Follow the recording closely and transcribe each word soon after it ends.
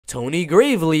Tony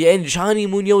Gravely and Johnny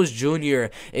Munoz Jr.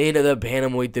 in the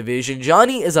bantamweight division.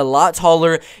 Johnny is a lot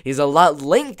taller, he's a lot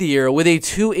lengthier with a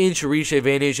 2-inch reach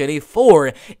advantage and a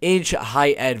 4-inch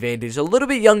height advantage. A little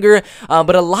bit younger,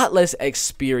 but a lot less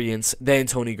experience than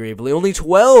Tony Gravely. Only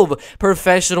 12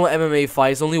 professional MMA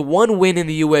fights, only 1 win in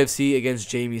the UFC against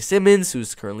Jamie Simmons,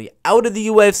 who's currently out of the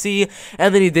UFC,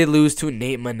 and then he did lose to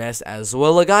Nate Munoz as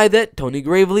well, a guy that Tony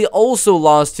Gravely also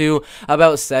lost to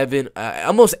about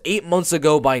almost 8 months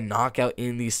ago by knockout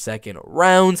in the second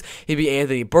rounds. He beat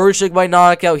Anthony Burchak by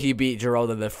knockout, he beat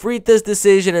Geraldo de Freitas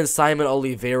decision, and Simon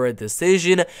Oliveira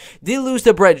decision. Did lose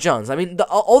to Brett Johns. I mean,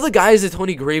 all the guys that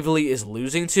Tony Gravely is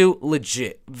losing to,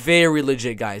 legit, very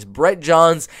legit guys. Brett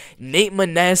Johns, Nate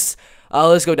Munoz.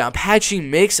 Let's go down. Patchy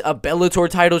Mix, a Bellator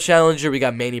title challenger. We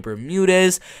got Manny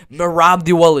Bermudez. Merab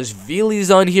Duwalis-Vili's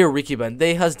on here. Ricky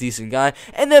Bandejas, decent guy.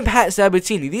 And then Pat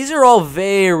Sabatini. These are all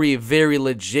very, very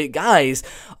legit guys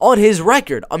on his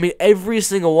record. I mean, every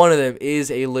single one of them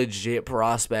is a legit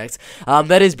prospect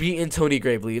that has beaten Tony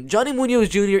Gravely. Johnny Munoz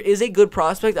Jr. is a good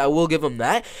prospect. I will give him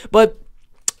that. But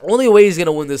only way he's going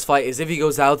to win this fight is if he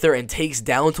goes out there and takes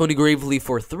down Tony Gravely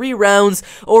for 3 rounds,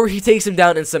 or he takes him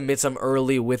down and submits him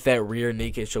early with that rear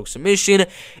naked choke submission. It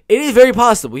is very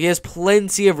possible. He has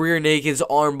plenty of rear nakeds,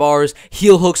 arm bars,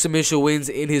 heel hook submission wins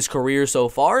in his career so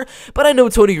far, but I know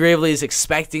Tony Gravely is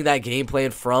expecting that game plan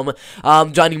from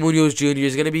Johnny Munoz Jr.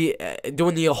 is going to be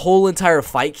doing the whole entire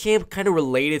fight camp kind of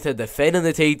related to defending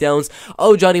the takedowns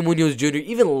of Johnny Munoz Jr.,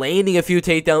 even landing a few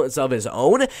takedowns of his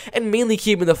own, and mainly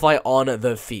keeping the fight on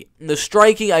the feet. In the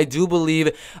striking, I do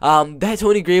believe that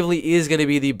Tony Gravely is going to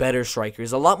be the better striker.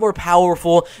 He's a lot more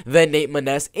powerful than Nate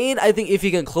Munoz, and I think if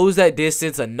he can close that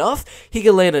distance enough, he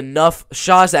can land enough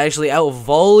shots to actually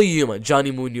out-volume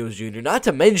Johnny Munoz Jr. Not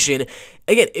to mention,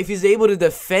 again, if he's able to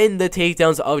defend the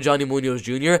takedowns of Johnny Munoz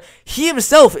Jr., he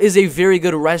himself is a very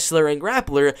good wrestler and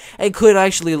grappler and could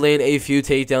actually land a few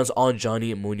takedowns on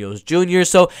Johnny Munoz Jr.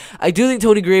 So I do think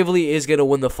Tony Gravely is going to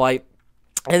win the fight.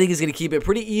 I think he's going to keep it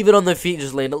pretty even on the feet,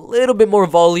 just land a little bit more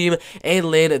volume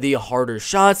and land the harder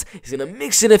shots. He's going to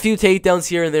mix in a few takedowns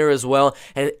here and there as well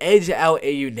and edge out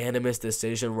a unanimous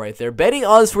decision right there. Betting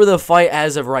odds for the fight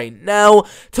as of right now,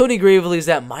 Tony Gravely is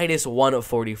at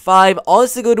 -145.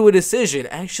 Odds to go to a decision,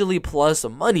 actually plus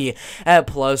money at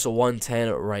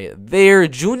 +110 right there.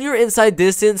 Junior inside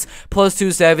distance,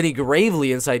 +270.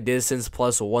 Gravely inside distance,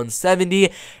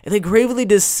 +170. And the Gravely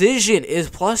decision is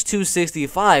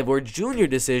 +265, where Junior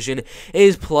decision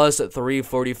is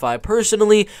 +345.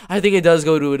 Personally, I think it does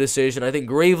go to a decision. I think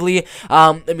Gravely,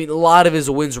 I mean, a lot of his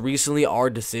wins recently are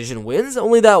decision wins.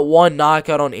 Only that one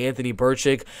knockout on Anthony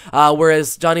Burchak,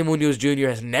 whereas Johnny Munoz Jr.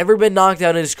 has never been knocked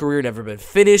out in his career, never been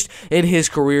finished in his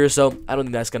career, so I don't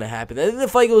think that's going to happen. I think the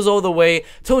fight goes all the way,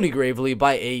 Tony Gravely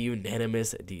by a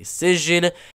unanimous decision.